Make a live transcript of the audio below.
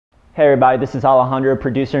Hey everybody, this is Alejandro,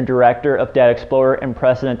 producer and director of Dead Explorer and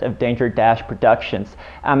president of Dash Productions.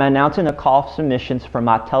 I'm announcing a call for submissions for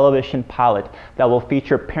my television pilot that will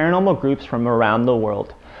feature paranormal groups from around the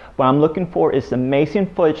world. What I'm looking for is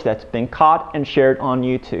amazing footage that's been caught and shared on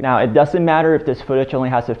YouTube. Now, it doesn't matter if this footage only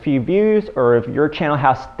has a few views or if your channel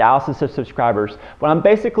has thousands of subscribers. What I'm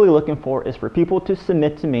basically looking for is for people to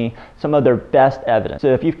submit to me some of their best evidence.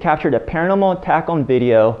 So if you've captured a paranormal attack on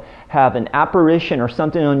video, have an apparition or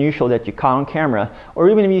something unusual that you caught on camera, or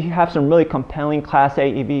even if you have some really compelling Class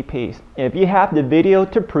A EVPs, if you have the video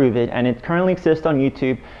to prove it and it currently exists on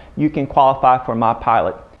YouTube, you can qualify for my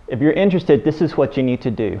pilot. If you're interested, this is what you need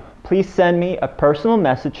to do. Please send me a personal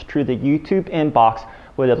message through the YouTube inbox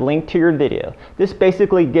with a link to your video. This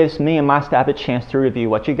basically gives me and my staff a chance to review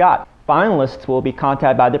what you got. Finalists will be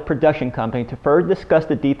contacted by the production company to further discuss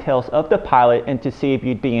the details of the pilot and to see if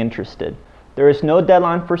you'd be interested. There is no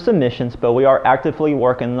deadline for submissions, but we are actively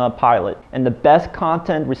working on the pilot, and the best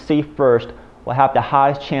content received first will have the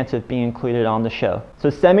highest chance of being included on the show.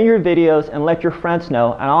 So send me your videos and let your friends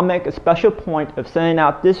know, and I'll make a special point of sending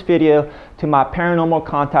out this video to my paranormal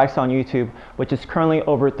contacts on YouTube, which is currently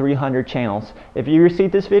over 300 channels. If you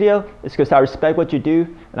receive this video, it's because I respect what you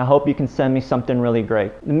do, and I hope you can send me something really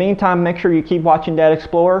great. In the meantime, make sure you keep watching Dead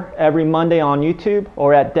Explorer every Monday on YouTube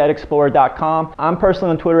or at deadexplorer.com. I'm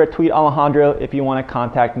personally on Twitter at @tweetalejandro if you want to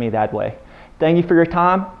contact me that way. Thank you for your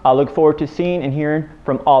time. I look forward to seeing and hearing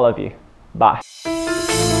from all of you. Bye.